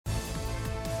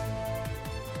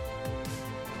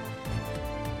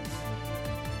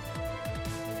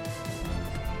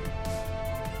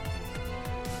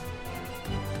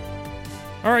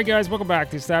All right, guys, welcome back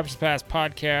to the Establish the Pass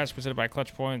podcast presented by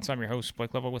Clutch Points. I'm your host,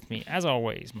 Blake Level. With me, as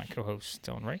always, my co-host,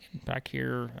 Dylan Reagan, back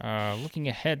here looking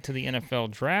ahead to the NFL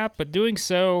draft, but doing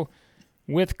so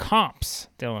with comps.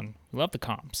 Dylan, we love the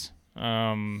comps.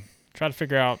 Try to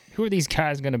figure out who are these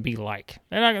guys going to be like.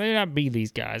 They're not be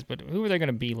these guys, but who are they going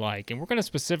to be like? And we're going to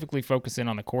specifically focus in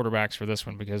on the quarterbacks for this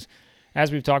one because,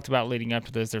 as we've talked about leading up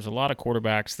to this, there's a lot of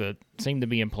quarterbacks that seem to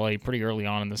be in play pretty early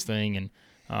on in this thing, and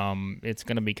it's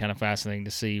going to be kind of fascinating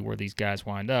to see where these guys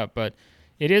wind up. But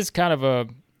it is kind of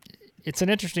it's an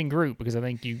interesting group because I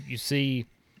think you see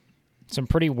some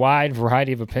pretty wide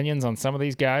variety of opinions on some of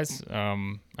these guys.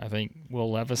 I think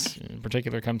Will Levis in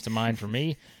particular comes to mind for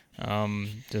me.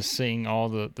 Just seeing all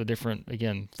the different,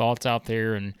 again, thoughts out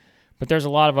there. But there's a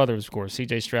lot of others, of course.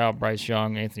 C.J. Stroud, Bryce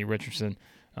Young, Anthony Richardson,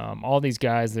 all these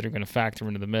guys that are going to factor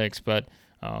into the mix. But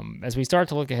as we start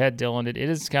to look ahead, Dylan, it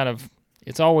is kind of –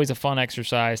 it's always a fun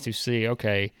exercise to see,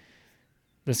 okay,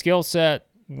 the skill set,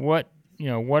 what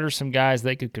are some guys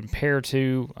they could compare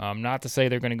to? Not to say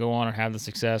they're going to go on and have the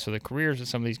success or the careers that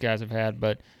some of these guys have had,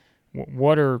 but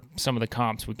what are some of the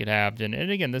comps we could have? And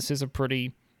again, this is a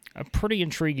pretty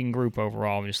intriguing group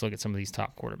overall when you just look at some of these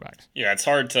top quarterbacks. Yeah, it's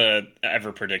hard to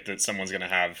ever predict that someone's going to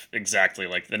have exactly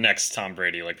like the next Tom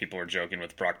Brady. Like people were joking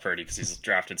with Brock Purdy because he's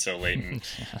drafted so late and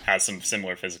has some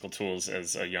similar physical tools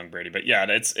as a young Brady. But yeah,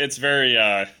 it's very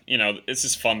it's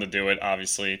just fun to do it.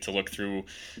 Obviously, to look through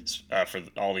for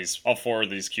all four of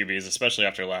these QBs, especially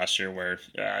after last year where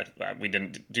we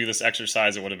didn't do this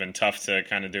exercise. It would have been tough to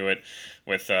kind of do it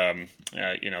with the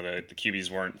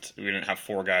QBs we didn't have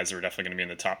four guys that were definitely going to be in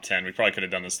the top 10. We probably could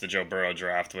have done this the Joe Burrow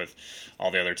draft with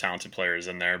all the other talented players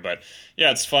in there. But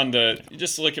yeah, it's fun to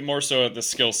just look at more so at the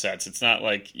skill sets. It's not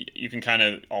like you can kind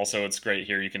of also, it's great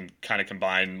here, you can kind of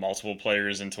combine multiple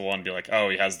players into one, be like, oh,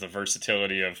 he has the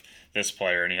versatility of this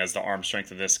player and he has the arm strength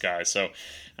of this guy. So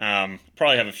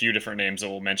probably have a few different names that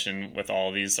we'll mention with all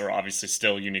of these. They're obviously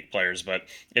still unique players, but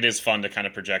it is fun to kind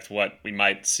of project what we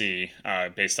might see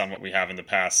based on what we have in the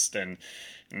past. And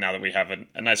now that we have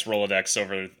a nice Rolodex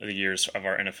over the years of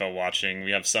our NFL watching,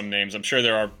 we have some names. I'm sure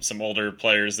there are some older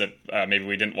players that maybe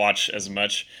we didn't watch as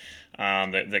much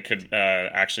that could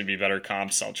actually be better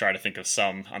comps. I'll try to think of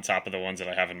some on top of the ones that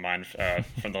I have in mind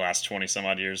from the last 20 some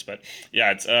odd years. But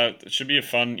yeah, it should be a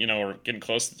fun, we're getting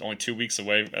close. It's only 2 weeks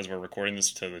away as we're recording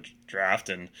this to the draft.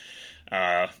 And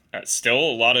still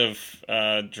a lot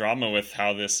of drama with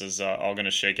how this is all going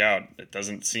to shake out. It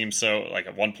doesn't seem so, like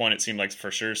at one point it seemed like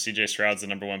for sure C.J. Stroud's the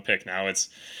number one pick. Now it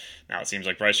seems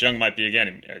like Bryce Young might be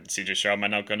again, and C.J. Stroud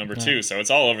might not go number two. So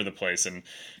it's all over the place, and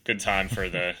good time for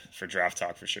draft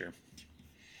talk for sure.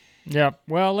 Yeah,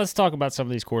 well, let's talk about some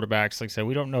of these quarterbacks. Like I said,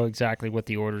 we don't know exactly what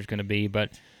the order is going to be,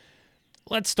 but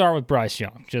let's start with Bryce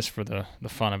Young just for the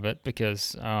fun of it,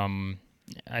 because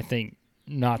I think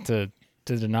not to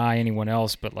deny anyone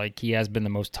else, but like he has been the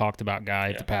most talked about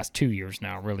guy the past 2 years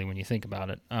now, really, when you think about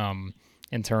it,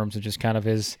 in terms of just kind of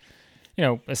his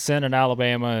ascent in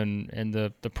Alabama and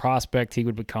the prospect he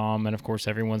would become. And of course,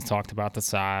 everyone's talked about the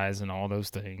size and all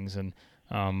those things. And,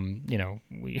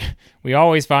 we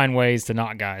always find ways to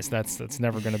knock guys. That's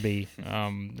never going to be,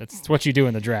 that's what you do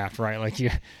in the draft, right? Like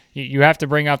you have to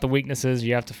bring out the weaknesses.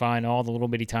 You have to find all the little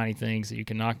bitty tiny things that you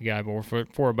can knock a guy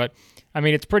for. But I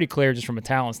mean, it's pretty clear just from a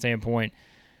talent standpoint.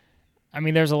 I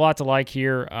mean, there's a lot to like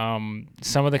here.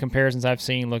 Some of the comparisons I've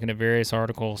seen looking at various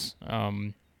articles,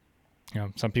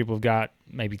 some people have got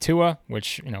maybe Tua,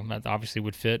 which, that obviously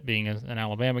would fit being an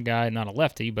Alabama guy, not a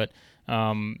lefty, but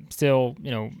still,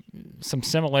 some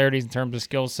similarities in terms of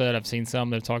skill set. I've seen some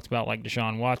that have talked about like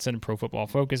Deshaun Watson. Pro Football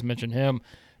Focus mentioned him.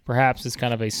 Perhaps it's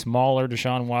kind of a smaller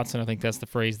Deshaun Watson. I think that's the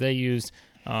phrase they used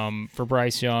for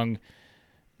Bryce Young.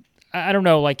 I don't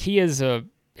know. Like he's an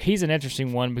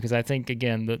interesting one because I think,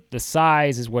 again, the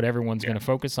size is what everyone's going to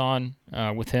focus on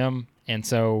with him. And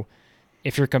so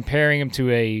if you're comparing him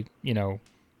to a,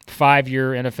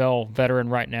 5-year NFL veteran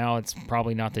right now, it's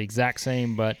probably not the exact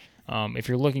same. But if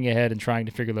you're looking ahead and trying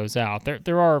to figure those out,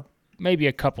 there are maybe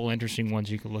a couple interesting ones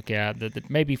you could look at that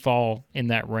maybe fall in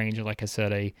that range. Like I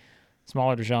said, a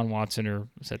smaller Deshaun Watson, or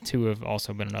Tua have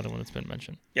also been another one that's been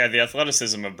mentioned. Yeah, the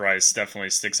athleticism of Bryce definitely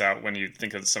sticks out when you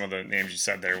think of some of the names you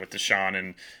said there with Deshaun,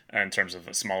 and in terms of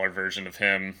a smaller version of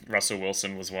him. Russell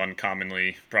Wilson was one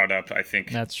commonly brought up, I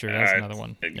think. That's true. That's another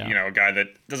one. Yeah. A guy that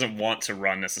doesn't want to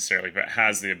run necessarily, but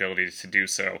has the ability to do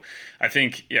so. I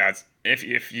think,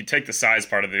 if you take the size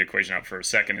part of the equation out for a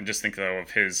second and just think, though, of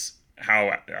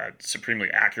how supremely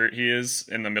accurate he is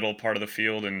in the middle part of the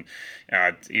field, and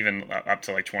even up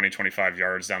to like 20, 25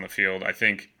 yards down the field. I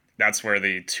think that's where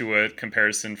the Tua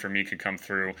comparison for me could come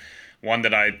through, One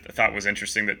that I thought was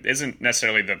interesting that isn't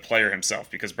necessarily the player himself,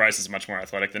 because Bryce is much more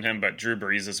athletic than him, but Drew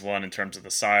Brees is one in terms of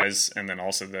the size, and then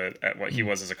also what he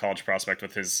was as a college prospect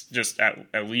with his just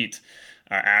elite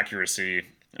accuracy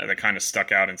that kind of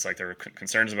stuck out. And it's like there were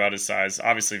concerns about his size.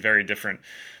 Obviously, very different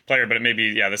player, but it may be,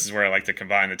 yeah, this is where I like to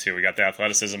combine the two. We got the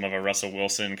athleticism of a Russell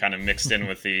Wilson kind of mixed in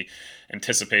with the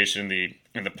anticipation,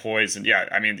 and the poise. And yeah,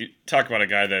 I mean, talk about a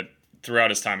guy that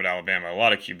throughout his time at Alabama, a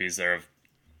lot of QBs there have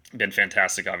been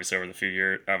fantastic, obviously, over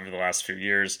the last few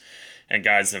years, and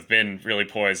guys have been really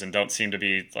poised and don't seem to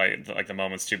be like the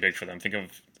moment's too big for them. Think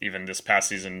of even this past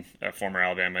season, former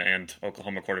Alabama and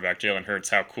Oklahoma quarterback Jalen Hurts,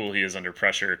 how cool he is under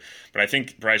pressure. But I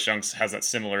think Bryce Young has that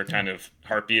similar kind of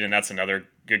heartbeat, and that's another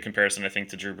good comparison, I think,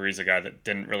 to Drew Brees, a guy that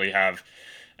didn't really have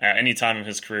any time in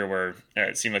his career where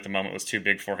it seemed like the moment was too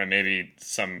big for him. Maybe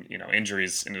some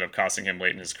injuries ended up costing him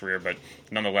late in his career, but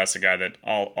nonetheless a guy that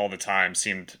all the time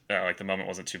seemed like the moment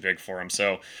wasn't too big for him.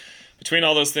 So between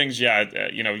all those things,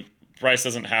 Bryce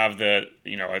doesn't have a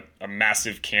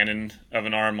massive cannon of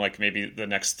an arm like maybe the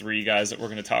next three guys that we're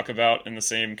going to talk about in the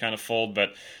same kind of fold.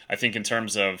 But I think in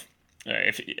terms of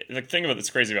if the thing about that's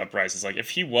crazy about Bryce is, like,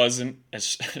 if he wasn't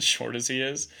as short as he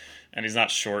is, and he's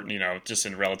not short, just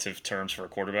in relative terms for a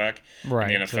quarterback in the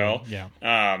NFL. So,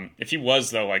 yeah. If he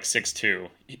was, though, like 6'2",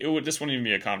 this wouldn't even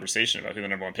be a conversation about who the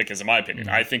number one pick is, in my opinion.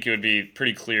 I think it would be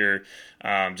pretty clear,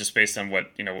 just based on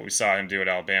what we saw him do at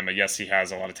Alabama. Yes, he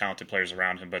has a lot of talented players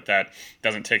around him, but that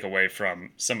doesn't take away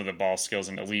from some of the ball skills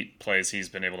and elite plays he's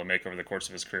been able to make over the course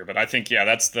of his career. But I think,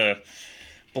 that's the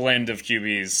blend of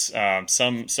QBs.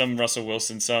 Some Russell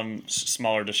Wilson, some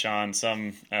smaller Deshaun,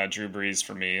 some Drew Brees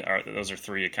for me. Those are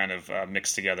three kind of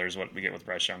mixed together is what we get with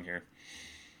Bryce Young here.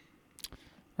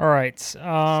 All right.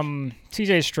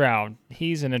 CJ Stroud,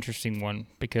 he's an interesting one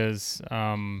because,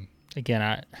 again,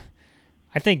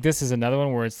 I think this is another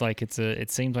one where it's like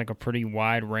it seems like a pretty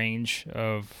wide range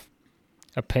of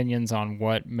opinions on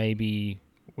what maybe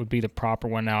would be the proper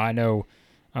one. Now, I know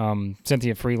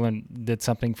Cynthia Freeland did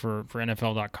something for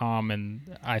NFL.com,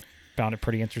 and I found it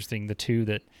pretty interesting. The two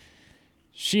that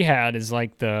she had is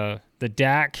like the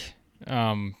Dak,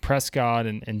 Prescott,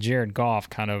 and Jared Goff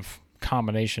kind of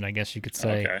combination, I guess you could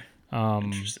say. Okay.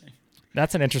 Interesting.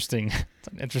 That's an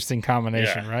interesting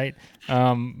combination, right?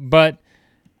 But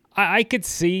I could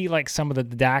see like some of the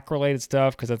Dak related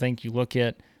stuff, because I think you look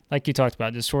at, like you talked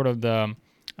about, just sort of the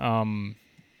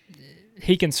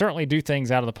he can certainly do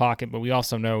things out of the pocket, but we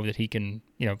also know that he can,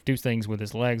 do things with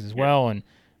his legs as well. And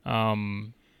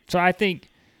so I think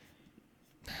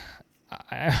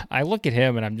I look at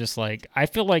him and I'm just like, I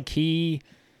feel like he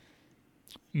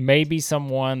may be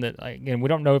someone that, again, we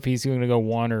don't know if he's going to go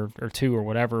one or two or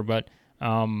whatever, but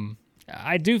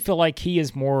I do feel like he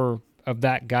is more of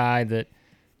that guy that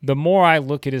the more I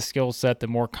look at his skill set, the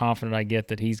more confident I get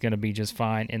that he's going to be just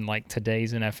fine in like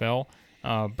today's NFL.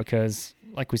 Because,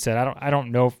 like we said, I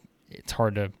don't know if it's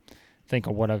hard to think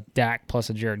of what a Dak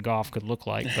plus a Jared Goff could look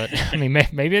like, but I mean,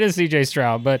 maybe it is CJ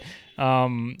Stroud, but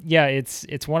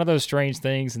it's one of those strange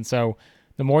things. And so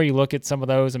the more you look at some of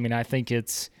those, I mean, I think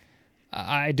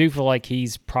I do feel like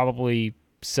he's probably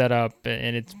set up,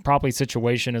 and it's probably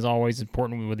situation is always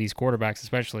important with these quarterbacks,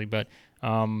 especially. But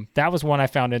that was one I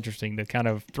found interesting, to kind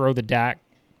of throw the Dak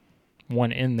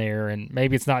one in there, and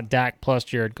maybe it's not Dak plus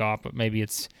Jared Goff, but maybe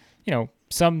it's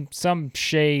some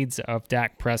shades of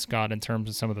Dak Prescott in terms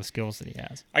of some of the skills that he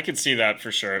has. I could see that for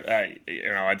sure.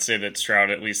 I'd say that Stroud,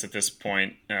 at least at this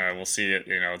point, we'll see it.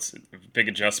 It's a big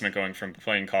adjustment going from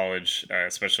playing college,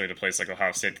 especially to a place like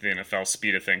Ohio State, to the NFL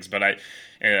speed of things. But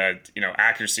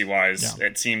accuracy wise,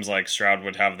 it seems like Stroud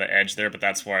would have the edge there. But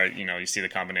that's why you see the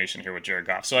combination here with Jared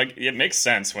Goff. So it makes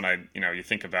sense when you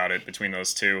think about it between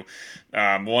those two.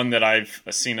 One that I've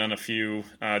seen on a few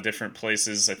different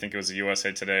places. I think it was a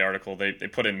USA Today article. They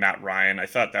put in Matt Ryan. I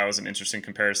thought that was an interesting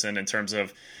comparison in terms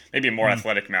of maybe a more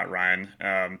athletic Matt Ryan.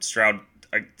 Stroud,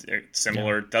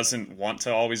 similar, doesn't want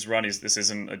to always run. This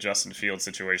isn't a Justin Fields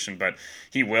situation, but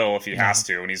he will if he has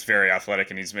to, and he's very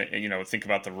athletic. And he's think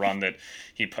about the run that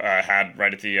he had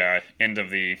right at the end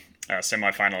of the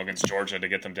semifinal against Georgia to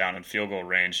get them down in field goal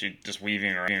range. He just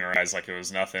weaving around guys like it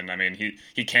was nothing. I mean,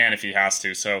 he can if he has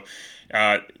to. So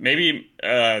maybe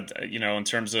in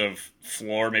terms of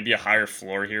floor, maybe a higher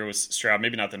floor here with Stroud.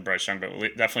 Maybe not than Bryce Young, but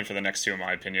definitely for the next two, in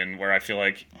my opinion. Where I feel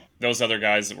like those other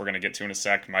guys that we're going to get to in a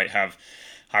sec might have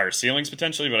higher ceilings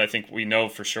potentially, but I think we know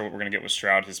for sure what we're going to get with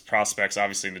Stroud. His prospects,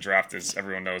 obviously, in the draft, as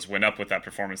everyone knows, went up with that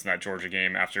performance in that Georgia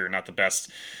game after not the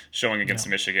best showing against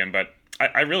Michigan. But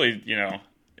I really,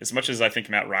 as much as I think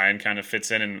Matt Ryan kind of fits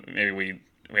in, and maybe we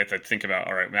we have to think about,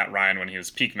 all right, Matt Ryan when he was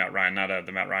peak Matt Ryan, not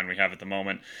the Matt Ryan we have at the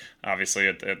moment. Obviously,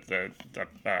 at the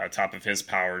top of his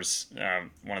powers,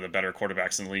 one of the better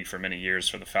quarterbacks in the league for many years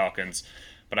for the Falcons.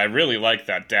 But I really like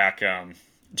that Dak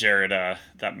Jared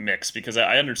that mix, because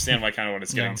I understand why kind of what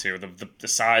it's getting to the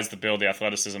size, the build, the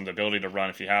athleticism, the ability to run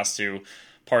if he has to,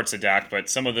 parts of Dak, but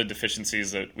some of the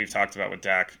deficiencies that we've talked about with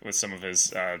Dak, with some of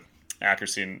his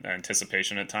accuracy and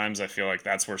anticipation at times, I feel like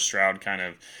that's where Stroud kind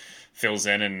of fills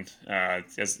in. And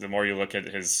as the more you look at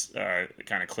his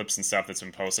kind of clips and stuff that's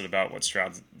been posted about what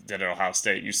Stroud did at Ohio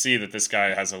State, you see that this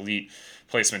guy has elite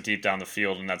placement deep down the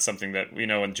field, and that's something that we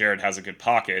know when Jared has a good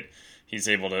pocket, he's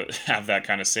able to have that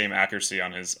kind of same accuracy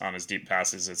on his deep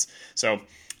passes.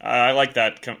 I like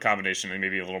that combination, and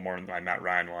maybe a little more than my Matt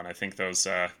Ryan one. I think those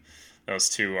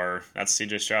two that's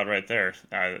CJ Stroud right there.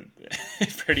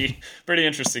 Pretty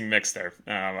interesting mix there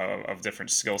of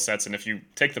different skill sets, and if you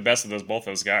take the best of both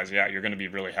those guys, yeah, you're going to be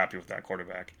really happy with that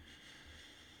quarterback.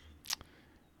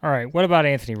 All right, what about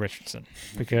Anthony Richardson?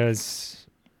 Because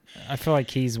I feel like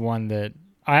he's one that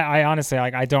I honestly,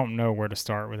 I don't know where to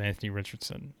start with Anthony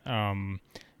Richardson.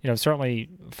 Certainly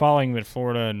following him at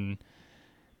Florida, and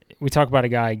we talk about a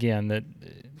guy again that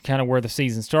kind of where the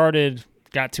season started,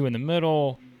 got to in the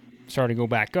middle, started to go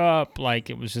back up. Like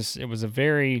it was a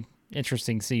very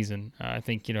interesting season. I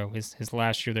think his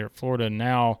last year there at Florida, and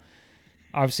now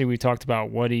obviously we talked about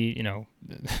what he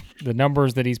the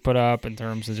numbers that he's put up in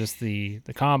terms of just the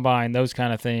combine, those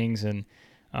kind of things, and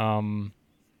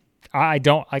I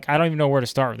don't even know where to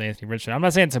start with Anthony Richardson. I'm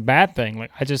not saying it's a bad thing.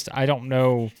 Like I don't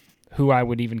know who I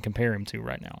would even compare him to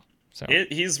right now. So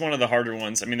he's one of the harder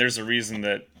ones. I mean, there's a reason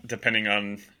that depending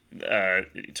on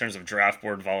in terms of draft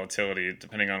board volatility,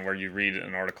 depending on where you read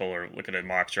an article or look at a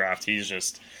mock draft, he's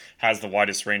just has the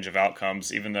widest range of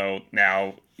outcomes. Even though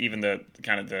now even the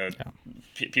kind of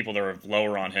people that are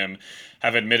lower on him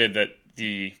have admitted that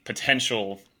the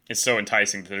potential is so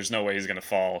enticing that there's no way he's going to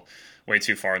fall way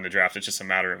too far in the draft. It's just a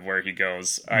matter of where he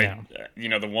goes.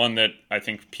 The one that I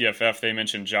think PFF, they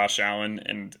mentioned Josh Allen,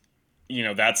 and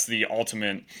that's the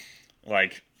ultimate,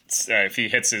 like, if he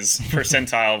hits his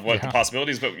percentile of what the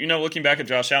possibilities. But looking back at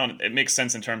Josh Allen, it makes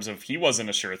sense in terms of he wasn't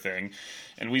a sure thing,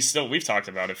 and we've talked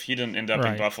about if he didn't end up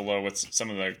in Buffalo with some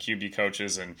of the QB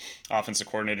coaches and offensive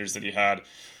coordinators that he had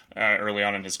early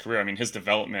on in his career. I mean, his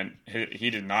development, he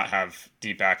did not have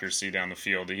deep accuracy down the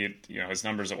field. His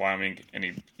numbers at Wyoming, and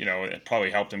it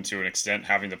probably helped him to an extent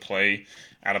having to play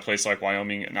at a place like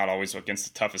Wyoming, not always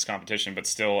against the toughest competition, but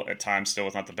still at times still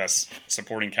with not the best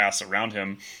supporting cast around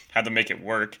him, had to make it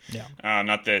work.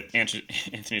 Not that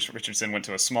Anthony Richardson went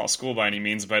to a small school by any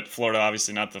means, but Florida,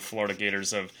 obviously not the Florida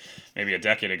Gators of maybe a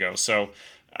decade ago. So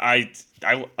I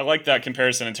like that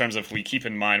comparison in terms of we keep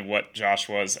in mind what Josh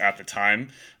was at the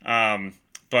time.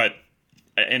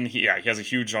 He has a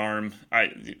huge arm.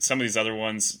 Some of these other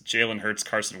ones, Jalen Hurts,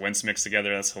 Carson Wentz mixed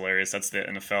together, that's hilarious. That's the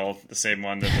NFL, the same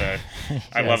one that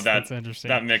I love that.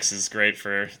 That mix is great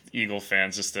for Eagle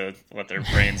fans just to let their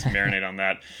brains marinate on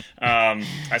that.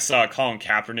 I saw Colin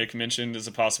Kaepernick mentioned as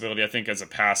a possibility. I think as a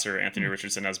passer, Anthony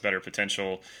Richardson has better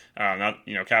potential.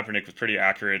 Kaepernick was pretty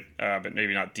accurate, but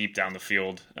maybe not deep down the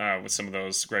field with some of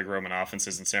those Greg Roman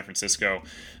offenses in San Francisco.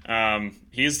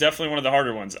 He's definitely one of the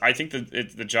harder ones. I think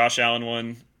the Josh Allen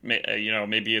one,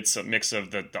 maybe it's a mix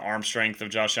of the arm strength of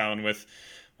Josh Allen with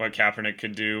what Kaepernick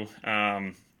could do.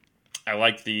 I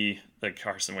like the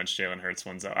Carson Wentz, Jalen Hurts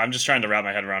ones, though. I'm just trying to wrap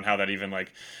my head around how that even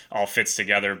all fits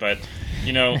together. But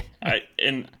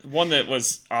and one that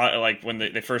was when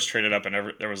they first traded up,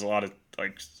 and there was a lot of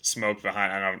smoke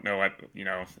behind. I don't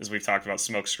know, as we've talked about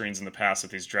smoke screens in the past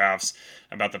with these drafts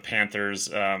about the Panthers'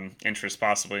 interest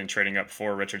possibly in trading up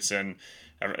for Richardson.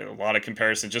 A lot of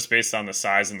comparison just based on the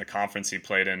size and the conference he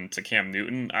played in to Cam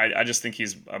Newton. I just think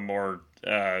he's a more,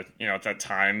 at that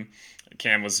time,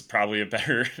 Cam was probably a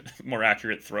better, more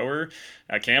accurate thrower.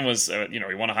 Cam was,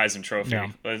 he won a Heisman Trophy. Yeah.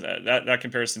 But that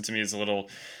comparison to me is a little,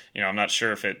 I'm not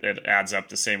sure if it adds up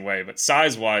the same way. But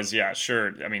size-wise, yeah,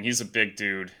 sure. I mean, he's a big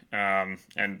dude,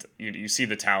 and you see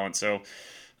the talent. So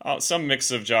some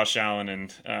mix of Josh Allen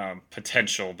and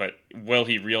potential, but will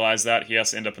he realize that? He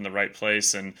has to end up in the right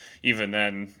place, and even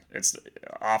then, it's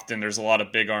often there's a lot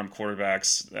of big arm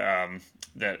quarterbacks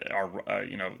that are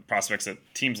prospects that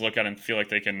teams look at and feel like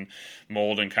they can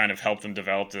mold and kind of help them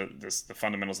develop the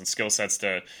fundamentals and skill sets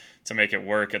to make it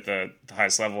work at the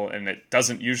highest level, and it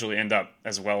doesn't usually end up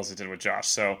as well as it did with Josh.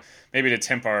 So maybe to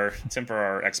temper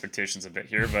our expectations a bit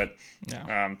here, but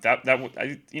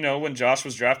when Josh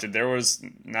was drafted, there was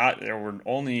there were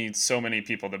only so many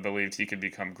people that believed he could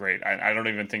become great. I don't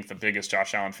even think the biggest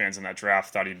Josh Allen fans in that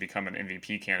draft thought he'd become an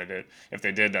MVP candidate. If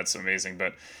they did, that's amazing.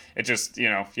 But it just, you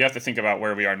have to think about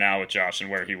where we are now with Josh and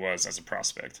where he was as a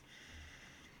prospect.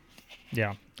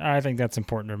 Yeah, I think that's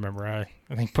important to remember.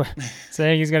 I think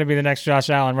saying he's going to be the next Josh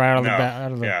Allen right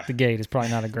out of the gate is probably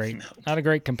not a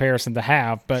great comparison to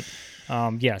have. But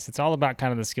yes, it's all about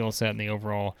kind of the skill set and the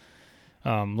overall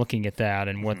looking at that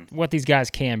and what these guys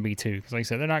can be too. Because like I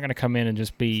said, they're not going to come in and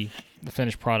just be the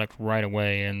finished product right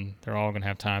away, and they're all going to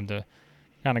have time to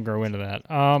kind of grow into that.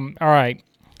 All right,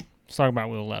 let's talk about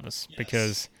Will Levis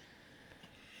because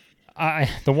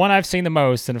the one I've seen the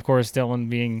most, and of course Dylan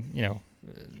being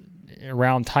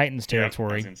around Titans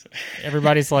territory,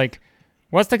 everybody's like,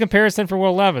 what's the comparison for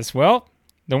Will Levis? Well,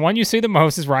 the one you see the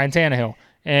most is Ryan Tannehill,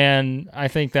 and I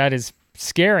think that is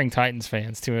scaring Titans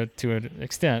fans to an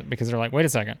extent because they're like, wait a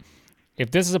second, if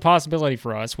this is a possibility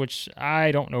for us, which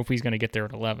I don't know if he's going to get there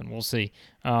at 11, we'll see.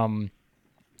 I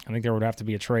think there would have to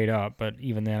be a trade up, but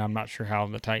even then, I'm not sure how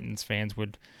the Titans fans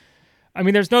would. I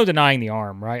mean, there's no denying the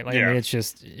arm, right? Like,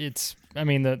 I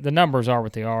mean, the numbers are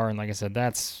what they are, and like I said,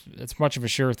 it's much of a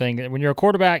sure thing. When you're a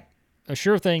quarterback, a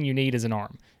sure thing you need is an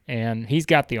arm, and he's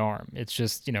got the arm. It's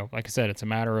just, like I said, it's a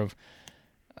matter of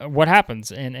what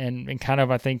happens, and kind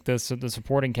of I think the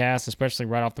supporting cast, especially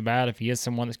right off the bat, if he is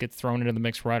someone that gets thrown into the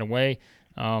mix right away.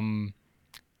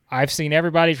 I've seen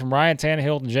everybody from Ryan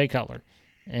Tannehill to Jay Cutler,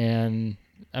 and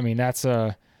I mean it's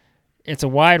a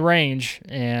wide range,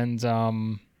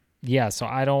 and yeah,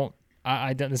 so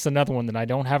this is another one that I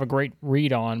don't have a great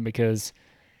read on because,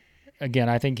 again,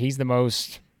 I think he's the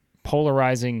most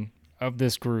polarizing of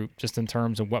this group just in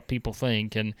terms of what people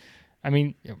think. And, I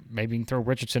mean, maybe you can throw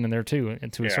Richardson in there too,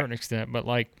 and to a certain extent. But,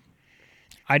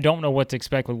 I don't know what to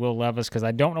expect with Will Levis because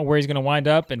I don't know where he's going to wind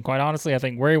up. And quite honestly, I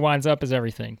think where he winds up is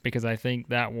everything because I think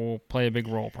that will play a big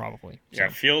role probably. Yeah,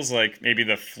 it feels like maybe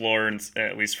the floor,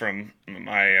 at least from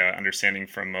my understanding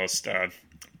from most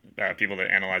people that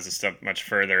analyze this stuff much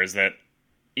further, is that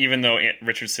even though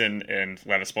Richardson and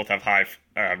Levis both have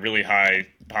really high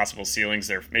possible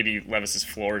ceilings, maybe Levis's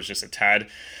floor is just a tad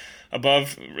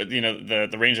above.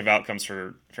 The range of outcomes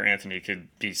for Anthony could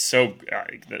be so.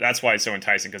 That's why it's so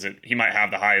enticing because he might have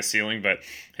the highest ceiling, but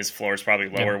his floor is probably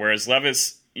lower. Yeah. Whereas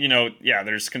Levis,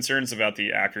 there's concerns about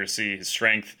the accuracy, his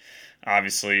strength.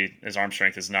 Obviously, his arm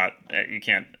strength is not. You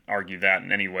can't argue that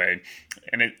in any way,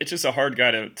 and it's just a hard guy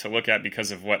to look at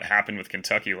because of what happened with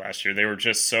Kentucky last year. They were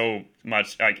just so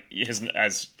much like as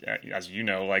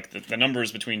the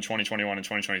numbers between 2021 and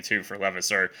 2022 for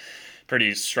Levis are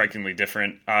pretty strikingly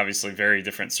different. Obviously, very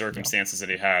different circumstances that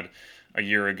he had a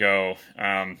year ago.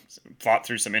 Fought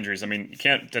through some injuries. I mean, you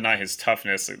can't deny his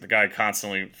toughness. The guy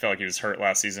constantly felt like he was hurt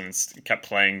last season and kept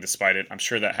playing despite it. I'm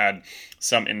sure that had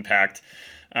some impact.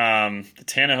 The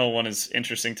Tannehill one is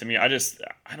interesting to me. I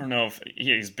don't know if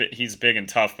he's big and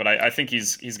tough, but I think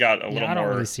he's got a little more. I don't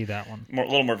really see that one. A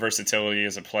little more versatility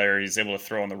as a player. He's able to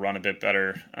throw on the run a bit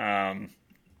better.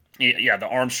 The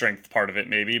arm strength part of it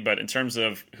maybe, but in terms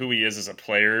of who he is as a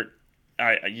player,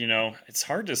 it's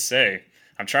hard to say.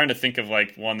 I'm trying to think of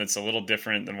one that's a little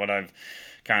different than what I've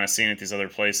kind of seen at these other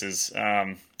places.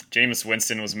 Jameis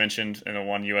Winston was mentioned in a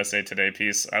One USA Today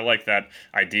piece. I like that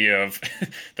idea of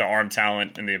the arm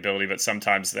talent and the ability, but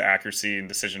sometimes the accuracy and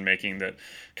decision making that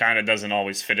kind of doesn't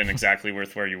always fit in exactly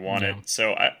with where you want it.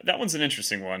 So that one's an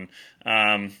interesting one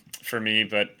for me.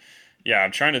 But yeah,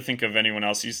 I'm trying to think of anyone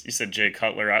else. You said Jay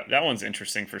Cutler. That one's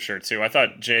interesting for sure too. I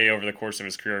thought Jay over the course of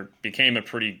his career became a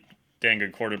pretty dang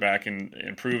good quarterback and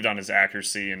improved on his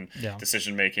accuracy and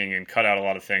decision making and cut out a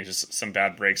lot of things. Just some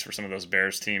bad breaks for some of those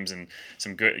Bears teams and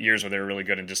some good years where they were really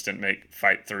good and just didn't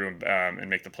fight through and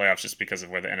make the playoffs just because of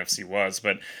where the NFC was.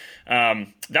 But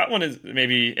that one is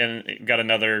maybe, and got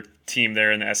another team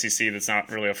there in the SEC that's not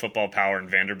really a football power in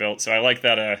Vanderbilt. So I like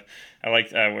that.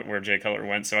 Where Jay Cutler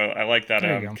went. So I like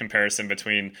that comparison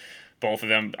between both of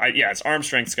them. His arm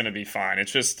strength's going to be fine.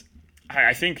 It's just,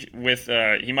 I think with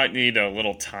he might need a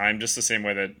little time, just the same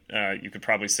way that you could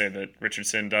probably say that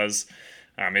Richardson does.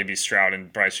 Maybe Stroud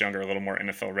and Bryce Young are a little more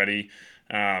NFL ready.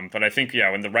 But I think,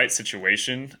 in the right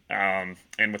situation and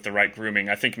with the right grooming,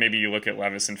 I think maybe you look at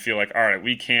Levis and feel like, all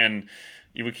right,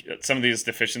 some of these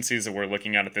deficiencies that we're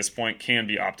looking at this point can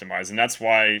be optimized. And that's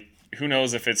why, who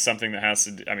knows if it's something that has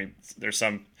to, there's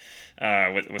some,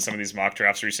 with some of these mock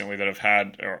drafts recently that have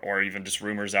had, or even just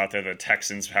rumors out there that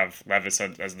Texans have Levis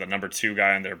as the number 2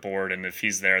 guy on their board, and if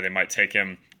he's there, they might take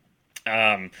him.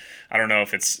 I don't know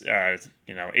if it's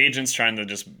agents trying to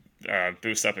just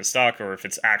boost up his stock, or if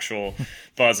it's actual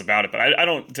buzz about it. But I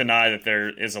don't deny that there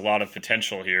is a lot of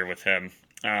potential here with him.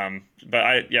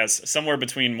 But somewhere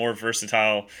between more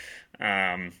versatile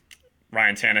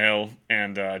Ryan Tannehill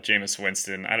and Jameis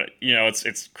Winston.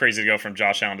 It's crazy to go from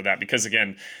Josh Allen to that because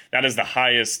again, that is the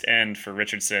highest end for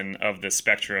Richardson of the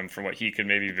spectrum for what he could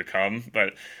maybe become.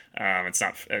 But it's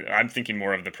not. I'm thinking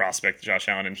more of the prospect Josh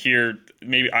Allen. And here,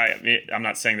 I'm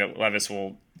not saying that Levis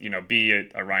will be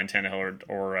a Ryan Tannehill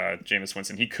or Jameis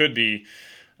Winston. He could be.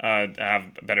 Have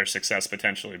better success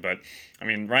potentially. But I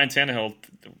mean, Ryan Tannehill,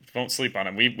 won't sleep on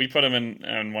him. We put him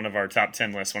in one of our top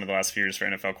 10 lists one of the last few years for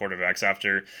NFL quarterbacks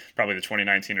after probably the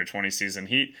 2019 or 20 season.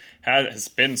 He has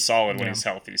been solid when he's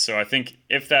healthy. So I think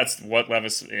if that's what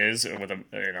Levis is with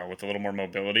a little more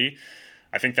mobility,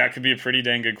 I think that could be a pretty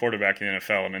dang good quarterback in the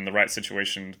NFL. And in the right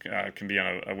situation, can be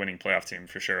on a winning playoff team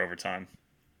for sure over time.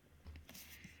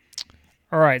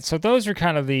 All right, so those are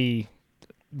kind of the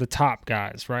top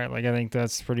guys, right? Like I think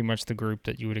that's pretty much the group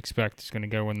that you would expect is going to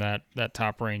go in that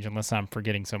top range, unless I'm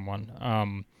forgetting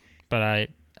someone. But I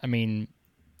mean,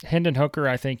 Hendon Hooker,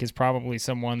 I think, is probably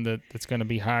someone that's going to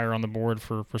be higher on the board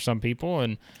for some people.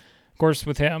 And of course,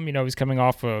 with him, he's coming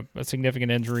off a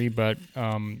significant injury, but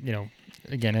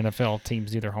again, NFL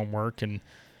teams do their homework and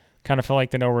kind of feel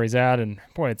like they know where he's at. And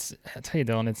boy, I tell you,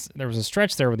 Dylan, there was a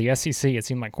stretch there with the SEC. It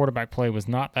seemed like quarterback play was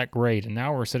not that great, and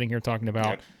now we're sitting here talking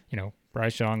about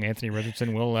Bryce Young, Anthony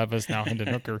Richardson, Will Levis, now Hendon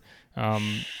Hooker,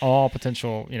 all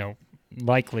potential,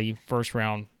 likely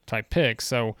first-round type picks.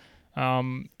 So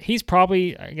he's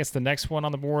probably, I guess, the next one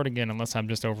on the board, again, unless I'm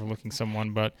just overlooking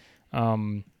someone. But,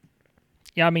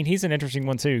 yeah, I mean, he's an interesting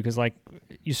one too because, like,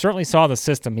 you certainly saw the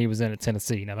system he was in at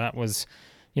Tennessee. Now, that was,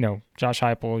 Josh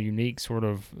Heupel, unique sort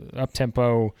of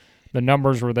up-tempo. The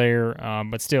numbers were there,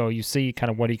 but still, you see kind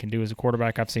of what he can do as a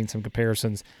quarterback. I've seen some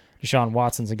comparisons. Deshaun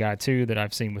Watson's a guy, too, that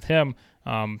I've seen with him.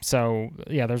 So,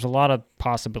 yeah, there's a lot of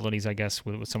possibilities, I guess,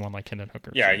 with someone like Hendon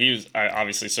Hooker. Yeah, he was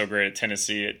obviously so great at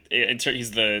Tennessee.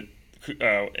 He's the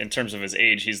in terms of his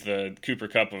age, he's the Cooper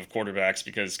Kupp of quarterbacks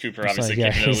because Cooper obviously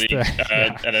came into the league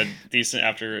at a decent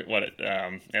after,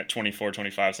 at 24,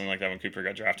 25, something like that when Cooper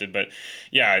got drafted. But,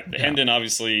 Hendon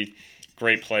obviously –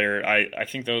 great player. I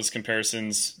think those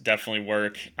comparisons definitely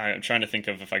work. I'm trying to think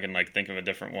of if I can think of a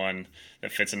different one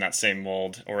that fits in that same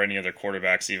mold or any other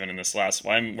quarterbacks even in this last.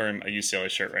 Well, I'm wearing a UCLA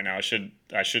shirt right now. I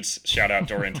should shout out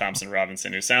Dorian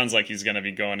Thompson-Robinson, who sounds like he's going to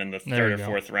be going in the third or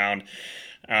fourth round.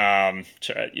 I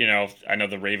know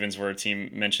the Ravens were a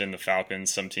team mentioned, the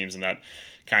Falcons, some teams in that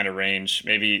kind of range.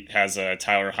 Maybe has a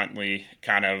Tyler Huntley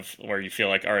kind of where you feel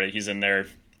like, all right, he's in there.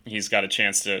 He's got a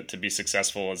chance to be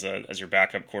successful as your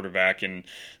backup quarterback and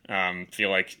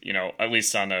feel like, at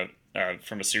least on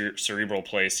from a cerebral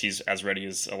place, he's as ready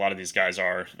as a lot of these guys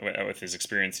are with his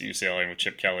experience at UCLA and with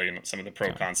Chip Kelly and some of the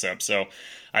pro concepts. So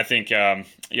I think,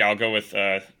 I'll go with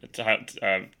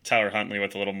Tyler Huntley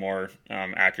with a little more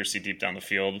accuracy deep down the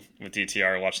field with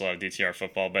DTR. I watch a lot of DTR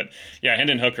football. But, yeah,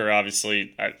 Hendon Hooker,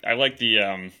 obviously, I like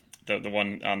the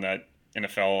one on that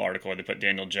NFL article where they put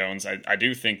Daniel Jones. I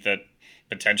do think that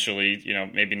potentially,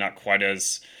 maybe not quite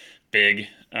as big.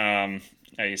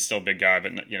 He's still a big guy,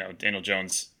 but Daniel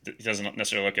Jones, he doesn't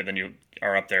necessarily look at. Then you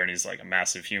are up there, and he's like a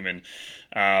massive human.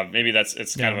 Maybe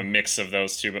it's kind of a mix of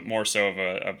those two, but more so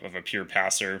of a pure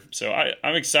passer. So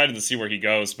I'm excited to see where he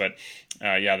goes, but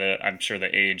I'm sure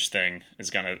the age thing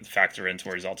is going to factor into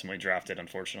where he's ultimately drafted.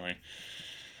 Unfortunately.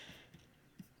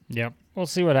 Yep, we'll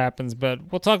see what happens, but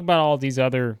we'll talk about all these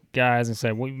other guys and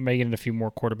say we may get into a few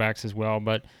more quarterbacks as well,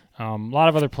 but a lot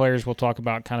of other players we'll talk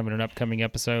about kind of in an upcoming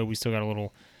episode. We still got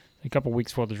a couple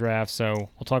weeks before the draft, so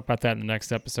we'll talk about that in the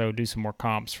next episode, do some more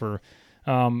comps for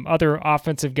other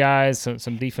offensive guys,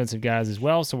 some defensive guys as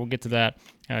well, so we'll get to that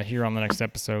here on the next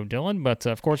episode, Dylan. But,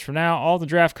 of course, for now, all the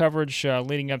draft coverage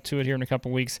leading up to it here in a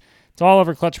couple weeks, it's all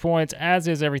over Clutch Points, as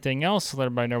is everything else, so let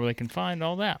everybody know where they can find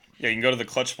all that. Yeah, you can go to the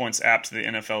Clutch Points app to the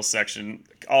NFL section.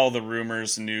 All the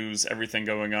rumors, news, everything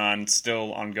going on,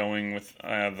 still ongoing with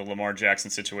the Lamar Jackson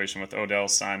situation with Odell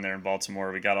signed there in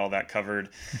Baltimore. We got all that covered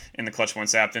in the Clutch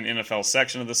Points app. Then NFL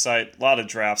section of the site, a lot of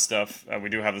draft stuff. We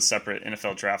do have a separate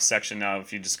NFL draft section now.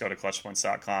 If you just go to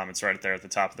clutchpoints.com, it's right there at the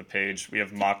top of the page. We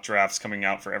have mock drafts coming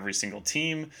out for every single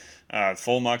team.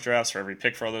 Full mock drafts for every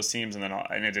pick for all those teams, and then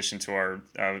in addition to our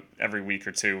every week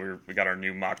or two, we got our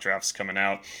new mock drafts coming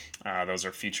out. Those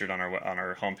are featured on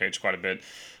our homepage quite a bit.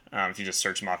 If you just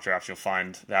search mock drafts, you'll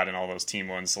find that in all those team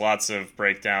ones. Lots of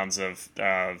breakdowns of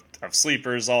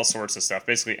sleepers, all sorts of stuff.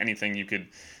 Basically anything you could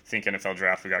think NFL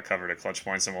draft, we got covered at Clutch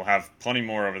Points, and we'll have plenty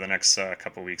more over the next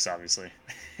couple weeks, obviously.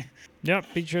 Yep,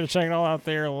 be sure to check it all out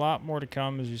there. A lot more to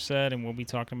come, as you said, and we'll be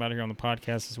talking about it here on the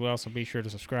podcast as well, so be sure to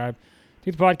subscribe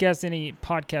to the podcast, any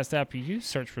podcast app you use,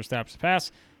 search for Establish the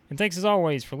Pass. And thanks as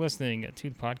always for listening to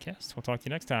the podcast. We'll talk to you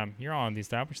next time here on the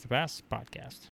Establish the Pass podcast.